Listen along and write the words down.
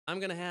I'm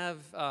going to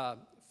have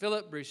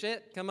Philip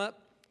Bruchette come up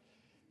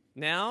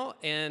now,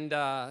 and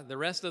the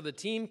rest of the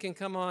team can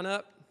come on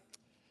up.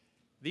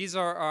 These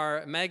are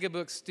our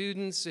Magabook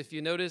students. If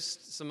you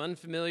noticed some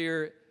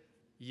unfamiliar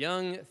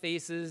young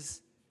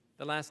faces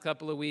the last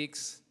couple of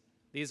weeks,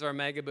 these are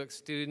Magabook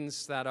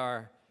students that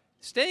are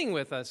staying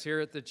with us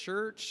here at the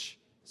church,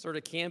 sort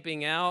of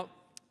camping out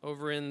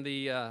over in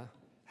the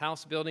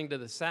house building to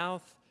the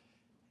south.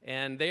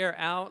 And they are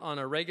out on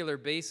a regular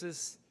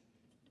basis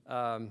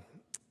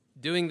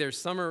doing their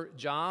summer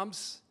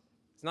jobs.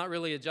 It's not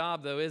really a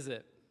job, though, is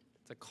it?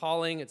 It's a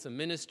calling, it's a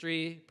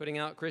ministry, putting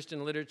out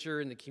Christian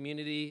literature in the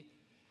community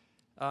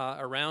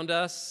around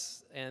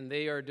us, and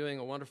they are doing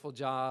a wonderful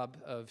job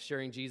of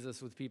sharing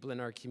Jesus with people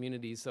in our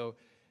community. So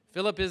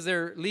Philip is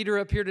their leader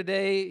up here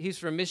today. He's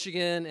from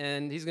Michigan,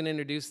 and he's going to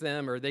introduce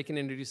them, or they can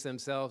introduce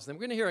themselves. And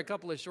we're going to hear a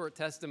couple of short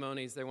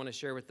testimonies they want to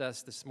share with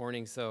us this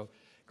morning, so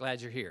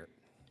glad you're here.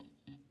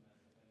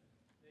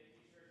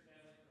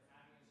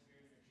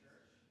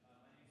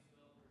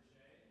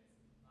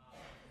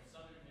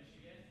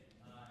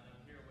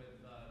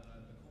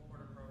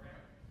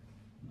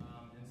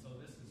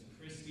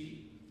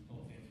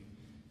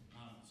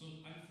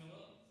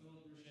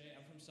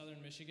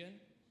 Michigan,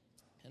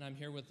 and I'm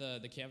here with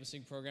the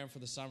canvassing program for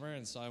the summer,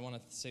 and so I want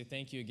to say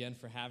thank you again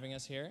for having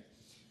us here.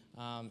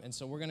 And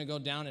so we're going to go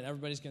down, and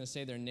everybody's going to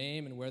say their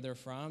name and where they're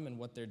from and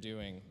what they're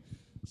doing.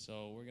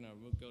 So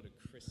we'll go to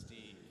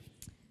Christy.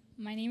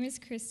 My name is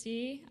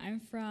Christy. I'm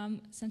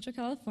from Central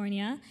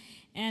California,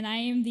 and I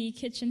am the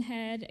kitchen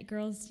head,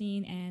 girls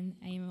dean, and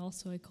I am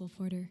also a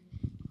colporteur.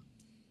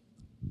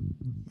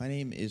 My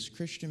name is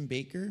Christian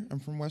Baker. I'm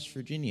from West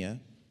Virginia,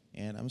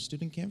 and I'm a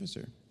student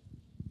canvasser.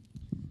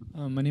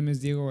 My name is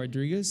Diego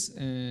Rodriguez,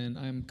 and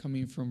I'm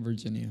coming from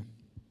Virginia.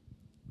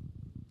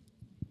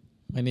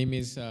 My name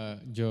is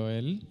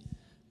Joel,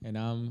 and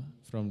I'm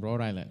from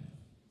Rhode Island.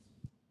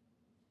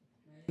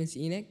 My name is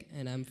Enoch,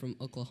 and I'm from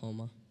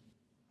Oklahoma.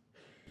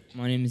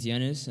 My name is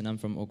Yanis, and I'm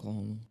from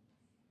Oklahoma.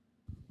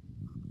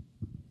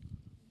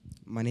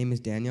 My name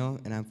is Daniel,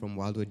 and I'm from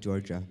Wildwood,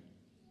 Georgia.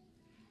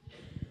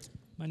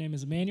 My name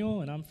is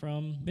Emmanuel, and I'm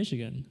from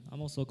Michigan.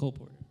 I'm also a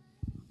colporteur.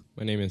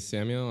 My name is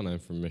Samuel, and I'm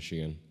from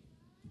Michigan.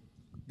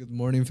 Good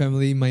morning,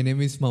 family. My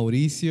name is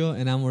Mauricio,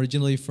 and I'm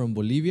originally from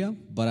Bolivia,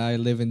 but I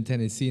live in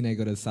Tennessee, and I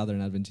go to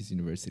Southern Adventist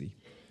University.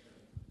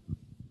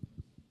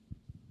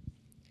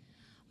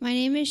 My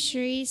name is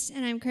Sharice,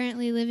 and I'm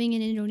currently living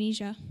in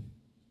Indonesia.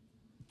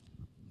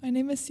 My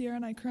name is Sierra,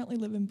 and I currently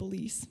live in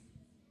Belize.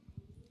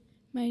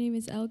 My name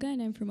is Elga,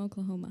 and I'm from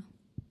Oklahoma.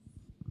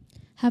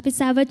 Happy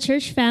Sabbath,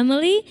 church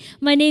family.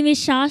 My name is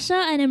Shasha,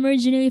 and I'm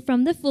originally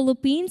from the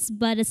Philippines,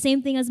 but the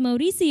same thing as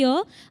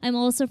Mauricio. I'm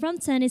also from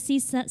Tennessee,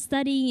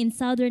 studying in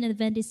Southern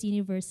Adventist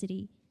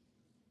University.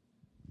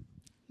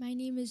 My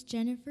name is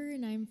Jennifer,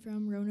 and I'm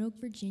from Roanoke,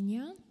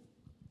 Virginia.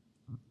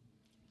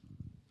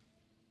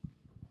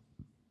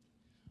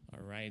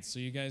 All right, so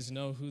you guys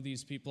know who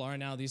these people are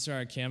now. These are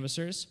our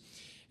canvassers.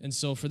 And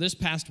so for this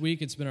past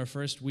week, it's been our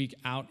first week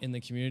out in the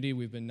community.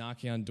 We've been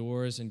knocking on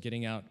doors and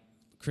getting out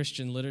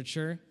Christian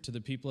literature to the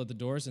people at the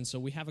doors, and so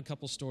we have a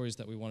couple stories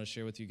that we want to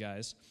share with you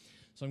guys.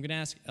 So I'm going to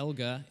ask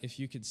Elga if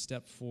you could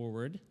step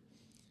forward.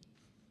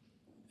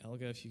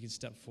 Elga, if you could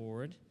step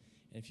forward,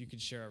 and if you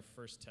could share our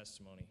first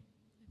testimony.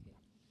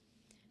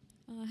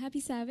 Okay. Happy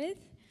Sabbath.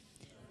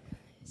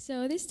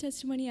 So this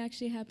testimony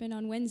actually happened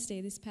on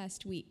Wednesday this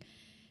past week.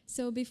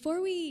 So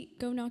before we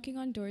go knocking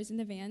on doors in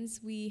the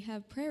vans, we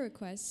have prayer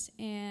requests,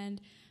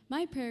 and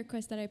my prayer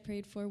request that I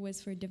prayed for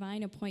was for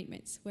divine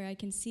appointments, where I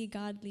can see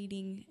God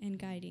leading and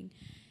guiding.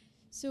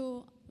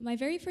 So my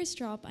very first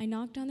drop, I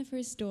knocked on the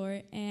first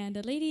door, and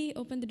a lady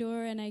opened the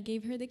door, and I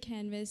gave her the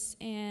canvas,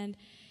 and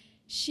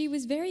she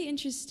was very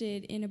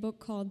interested in a book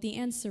called The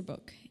Answer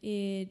Book.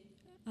 It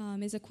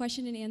is a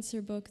question and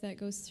answer book that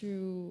goes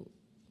through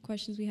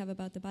questions we have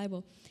about the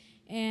Bible.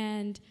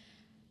 And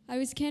I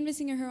was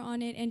canvassing her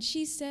on it, and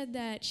she said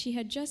that she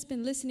had just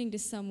been listening to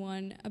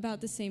someone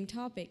about the same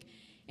topic.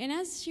 And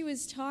as she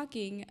was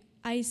talking,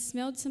 I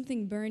smelled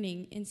something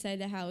burning inside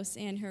the house,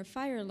 and her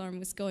fire alarm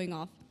was going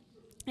off.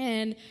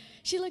 And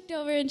she looked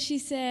over and she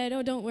said,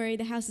 "Oh, don't worry,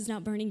 the house is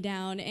not burning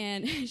down."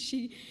 And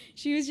she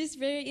was just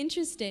very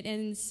interested.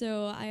 And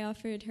so I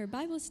offered her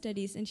Bible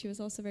studies, and she was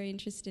also very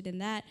interested in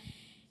that.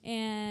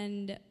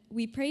 And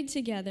we prayed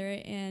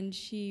together, and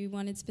she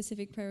wanted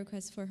specific prayer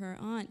requests for her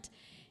aunt.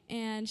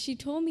 And she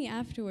told me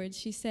afterwards,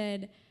 she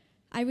said,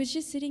 "I was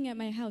just sitting at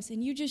my house,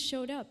 and you just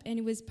showed up, and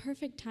it was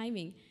perfect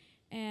timing."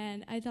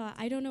 And I thought,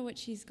 I don't know what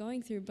she's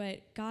going through,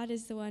 but God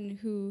is the one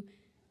who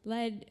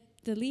led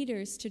the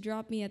leaders to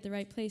drop me at the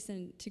right place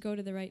and to go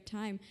to the right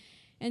time.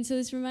 And so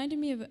this reminded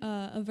me of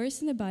a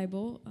verse in the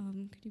Bible.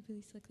 Could you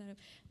please look that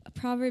up?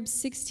 Proverbs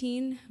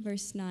 16,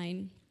 verse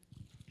 9.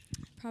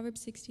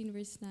 Proverbs 16,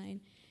 verse 9.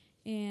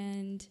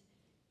 And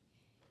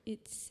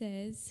it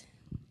says,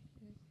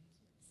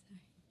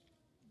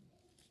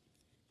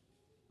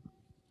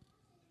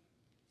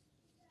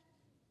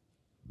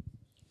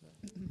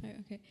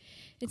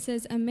 It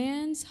says, "A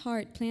man's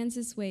heart plans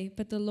his way,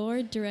 but the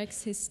Lord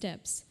directs his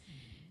steps."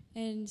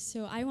 And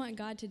so I want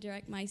God to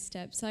direct my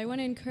steps. So I want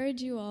to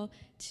encourage you all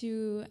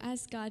to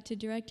ask God to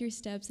direct your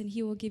steps, and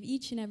He will give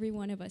each and every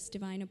one of us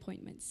divine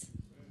appointments.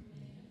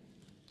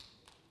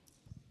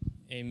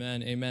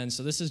 Amen, amen.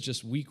 So this is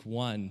just week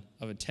 1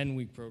 of a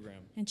 10-week program.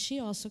 And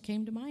she also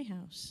came to my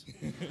house.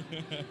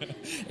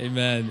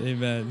 Amen,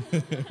 amen.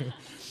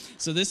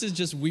 So this is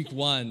just week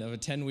 1 of a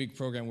 10-week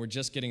program. We're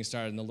just getting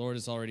started, and the Lord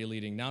is already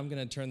leading. Now I'm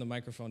going to turn the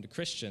microphone to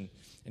Christian,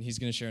 and he's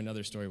going to share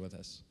another story with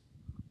us.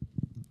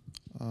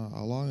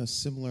 Along a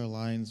similar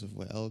lines of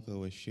what Elka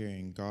was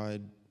sharing,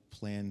 God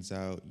plans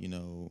out,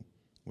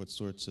 what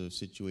sorts of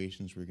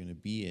situations we're going to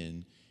be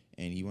in,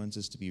 and He wants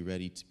us to be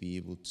ready to be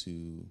able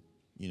to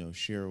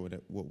share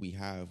what we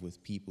have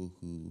with people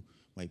who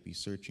might be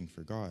searching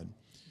for God.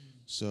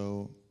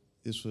 So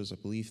this was, I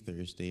believe,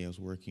 Thursday. I was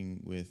working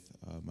with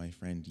my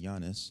friend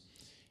Giannis,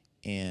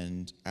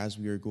 and as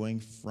we were going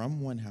from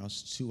one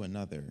house to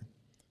another,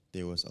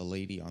 there was a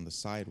lady on the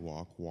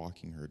sidewalk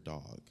walking her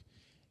dog,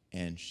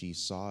 and she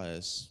saw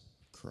us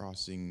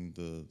crossing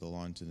the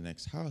lawn to the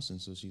next house, and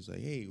so she's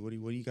like, "Hey, what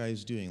are you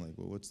guys doing? Like,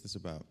 what's this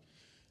about?"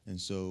 And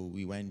so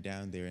we went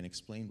down there and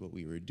explained what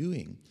we were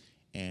doing.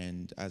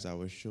 And as I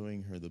was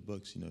showing her the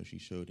books, she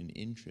showed an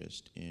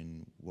interest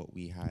in what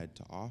we had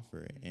to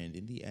offer. And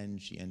in the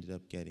end, she ended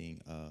up getting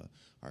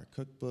our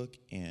cookbook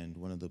and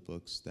one of the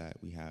books that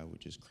we have,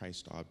 which is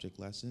Christ Object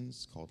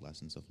Lessons, called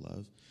Lessons of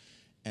Love.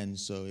 And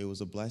so it was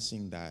a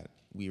blessing that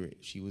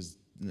she was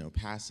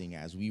passing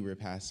as we were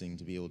passing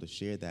to be able to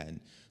share that.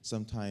 And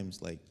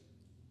sometimes, like,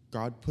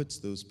 God puts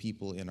those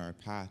people in our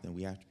path, and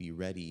we have to be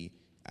ready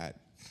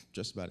at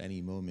just about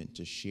any moment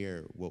to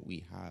share what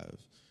we have.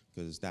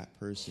 Because that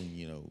person,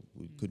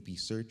 could be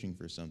searching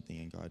for something,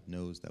 and God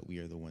knows that we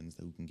are the ones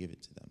that can give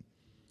it to them.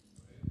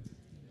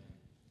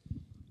 Amen.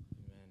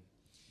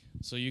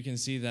 So you can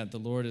see that the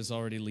Lord is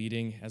already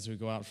leading as we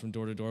go out from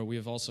door to door. We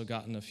have also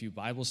gotten a few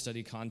Bible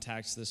study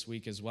contacts this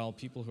week as well,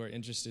 people who are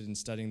interested in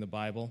studying the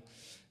Bible.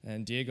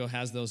 And Diego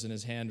has those in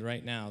his hand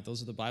right now.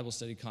 Those are the Bible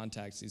study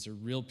contacts. These are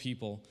real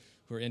people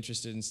who are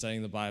interested in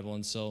studying the Bible.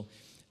 And so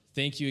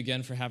thank you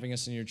again for having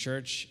us in your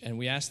church, and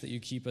we ask that you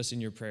keep us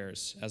in your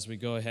prayers as we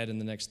go ahead in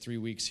the next 3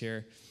 weeks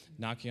here,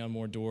 knocking on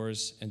more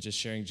doors and just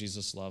sharing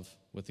Jesus' love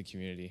with the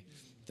community.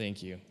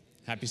 Thank you.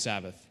 Happy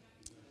Sabbath.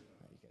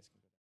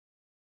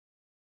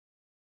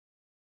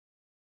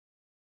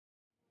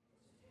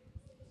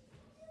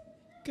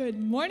 Good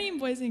morning,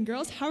 boys and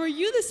girls. How are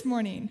you this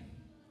morning?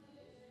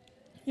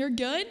 You're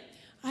good?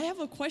 I have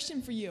a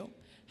question for you.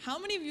 How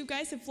many of you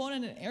guys have flown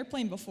in an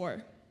airplane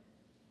before?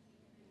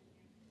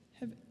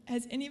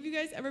 Has any of you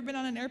guys ever been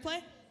on an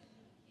airplane?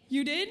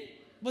 You did?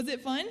 Was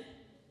it fun?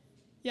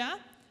 Yeah?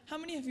 How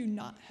many of you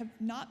have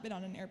not been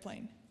on an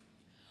airplane?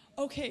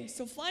 Okay,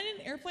 so flying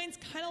in an airplane is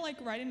kind of like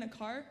riding a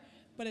car,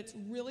 but it's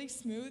really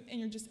smooth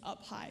and you're just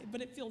up high,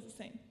 but it feels the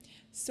same.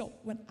 So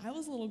when I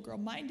was a little girl,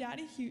 my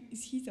daddy,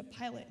 he's a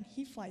pilot and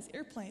he flies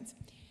airplanes.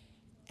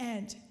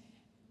 And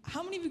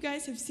how many of you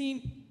guys have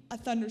seen a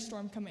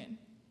thunderstorm come in?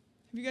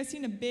 Have you guys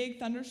seen a big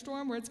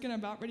thunderstorm where it's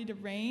about ready to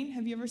rain?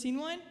 Have you ever seen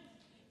one?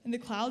 And the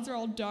clouds are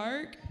all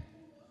dark?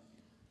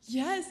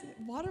 Yes,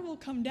 water will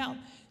come down.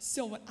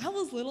 So when I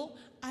was little,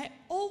 I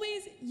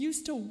always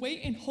used to wait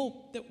and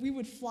hope that we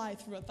would fly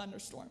through a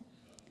thunderstorm.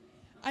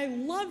 I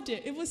loved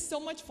it. It was so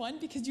much fun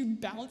because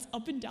you'd bounce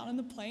up and down in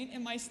the plane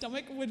and my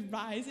stomach would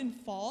rise and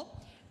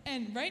fall.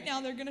 And right now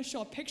they're going to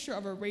show a picture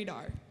of a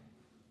radar.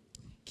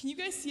 Can you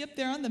guys see up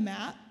there on the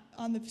map,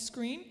 on the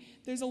screen?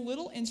 There's a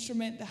little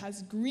instrument that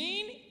has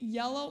green,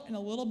 yellow, and a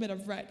little bit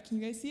of red. Can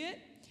you guys see it?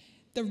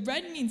 The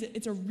red means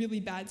it's a really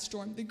bad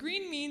storm. The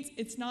green means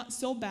it's not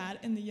so bad,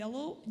 and the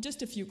yellow,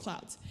 just a few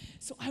clouds.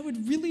 So I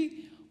would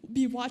really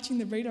be watching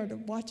the radar to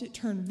watch it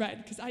turn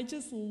red because I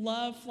just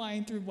love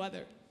flying through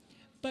weather.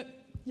 But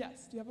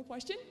yes, do you have a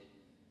question?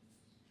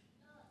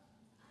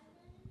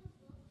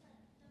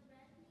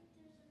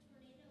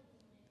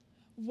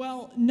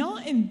 Well,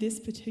 not in this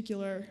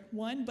particular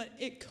one, but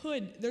it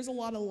could. There's a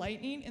lot of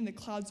lightning, and the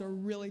clouds are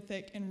really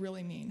thick and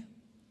really mean.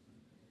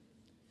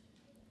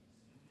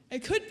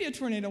 It could be a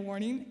tornado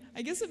warning.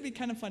 I guess it would be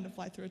kind of fun to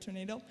fly through a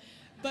tornado.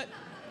 But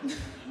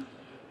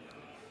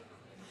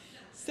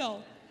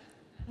so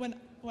when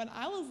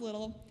I was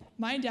little,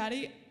 my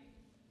daddy,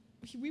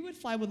 we would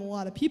fly with a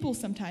lot of people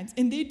sometimes,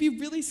 and they'd be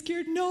really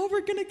scared. No,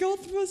 we're going to go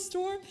through a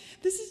storm.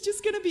 This is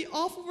just going to be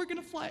awful. We're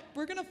going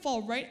to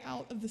fall right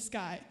out of the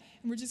sky,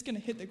 and we're just going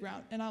to hit the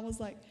ground. And I was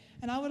like,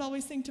 and I would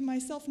always think to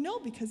myself, no,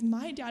 because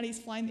my daddy's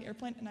flying the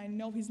airplane, and I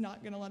know he's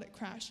not going to let it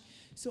crash.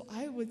 So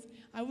I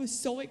was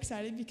so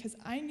excited because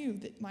I knew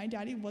that my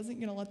daddy wasn't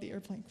going to let the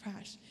airplane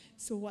crash.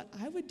 So what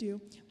I would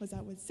do was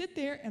I would sit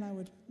there, and I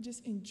would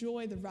just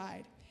enjoy the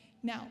ride.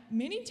 Now,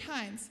 many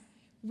times,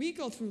 we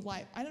go through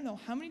life. I don't know,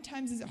 how many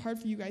times is it hard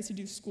for you guys to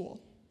do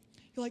school?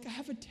 You're like, I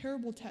have a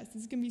terrible test.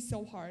 This is going to be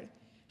so hard.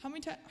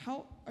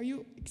 How are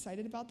you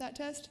excited about that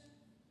test?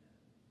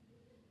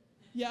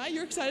 Yeah,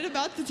 you're excited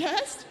about the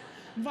test?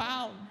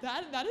 Wow,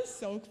 that is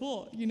so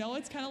cool. You know,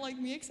 it's kind of like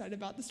me excited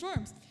about the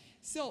storms.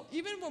 So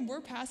even when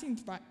we're passing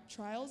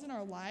trials in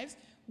our lives,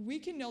 we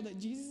can know that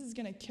Jesus is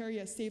going to carry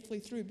us safely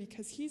through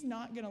because he's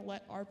not going to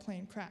let our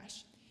plane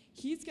crash.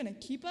 He's going to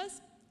keep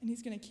us, and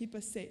he's going to keep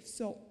us safe.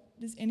 So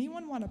does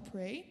anyone want to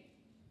pray?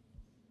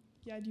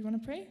 Yeah, do you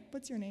want to pray?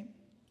 What's your name?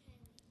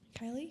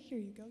 Kylie, here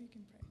you go. You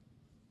can pray.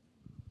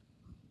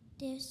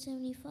 Dear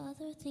Heavenly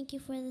Father, thank you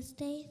for this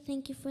day.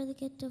 Thank you for the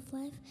gift of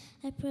life.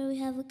 I pray we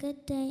have a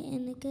good day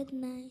and a good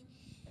night.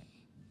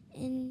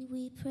 And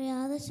we pray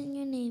all this in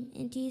your name.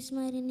 In Jesus'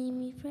 mighty name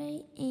we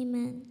pray.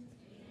 Amen.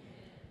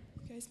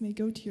 You guys may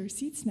go to your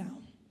seats now.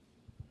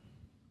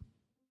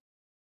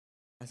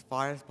 As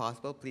far as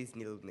possible, please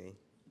kneel with me.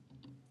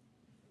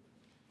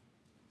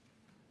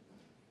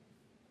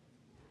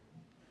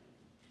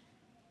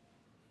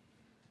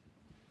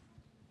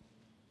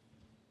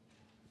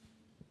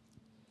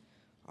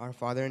 Our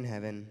Father in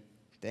heaven,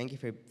 thank you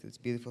for this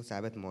beautiful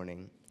Sabbath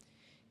morning.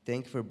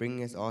 Thank you for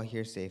bringing us all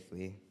here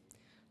safely.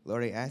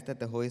 Lord, I ask that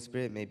the Holy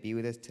Spirit may be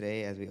with us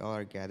today as we all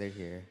are gathered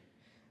here.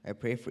 I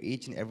pray for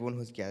each and everyone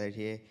who's gathered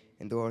here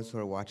and those who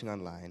are watching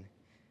online.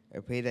 I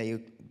pray that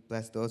you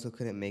bless those who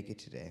couldn't make it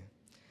today.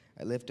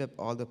 I lift up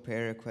all the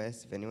prayer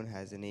requests. If anyone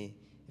has any,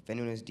 if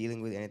anyone is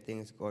dealing with anything,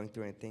 is going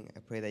through anything, I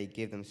pray that you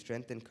give them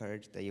strength and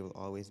courage, that you will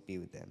always be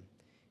with them.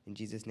 In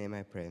Jesus' name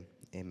I pray.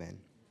 Amen.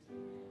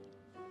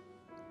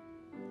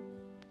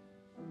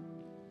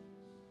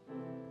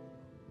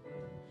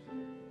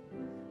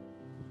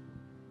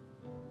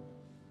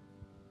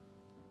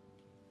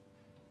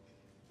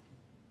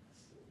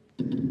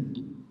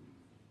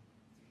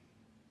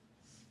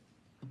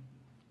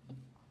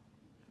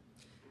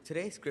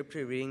 Today's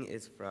scripture reading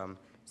is from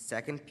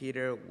 2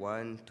 Peter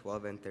 1,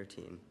 12 and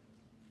 13.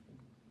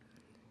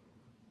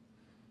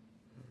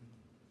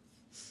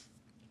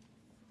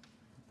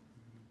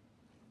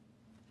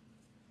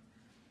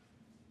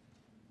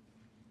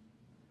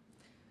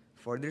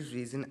 For this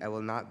reason, I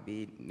will not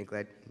be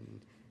negligent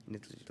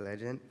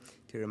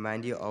to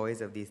remind you always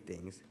of these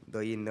things,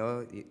 though you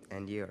know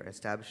and you are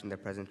established in the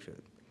present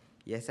truth.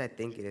 Yes, I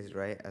think it is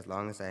right, as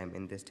long as I am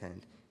in this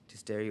tent, to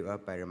stir you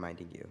up by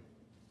reminding you.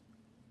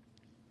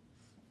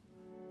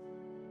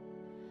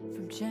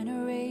 From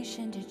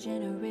generation to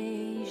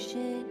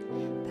generation,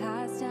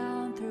 passed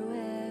down through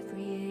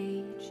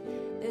every age,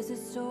 there's a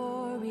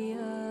story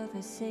of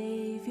a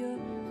Savior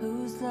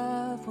whose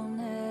love will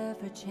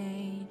never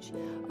change.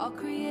 All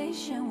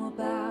creation will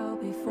bow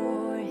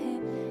before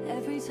him,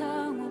 every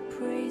tongue will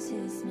praise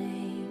his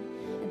name.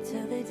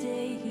 Until the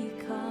day he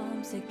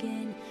comes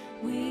again,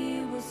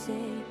 we will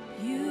say,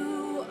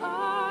 you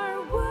are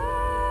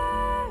worthy.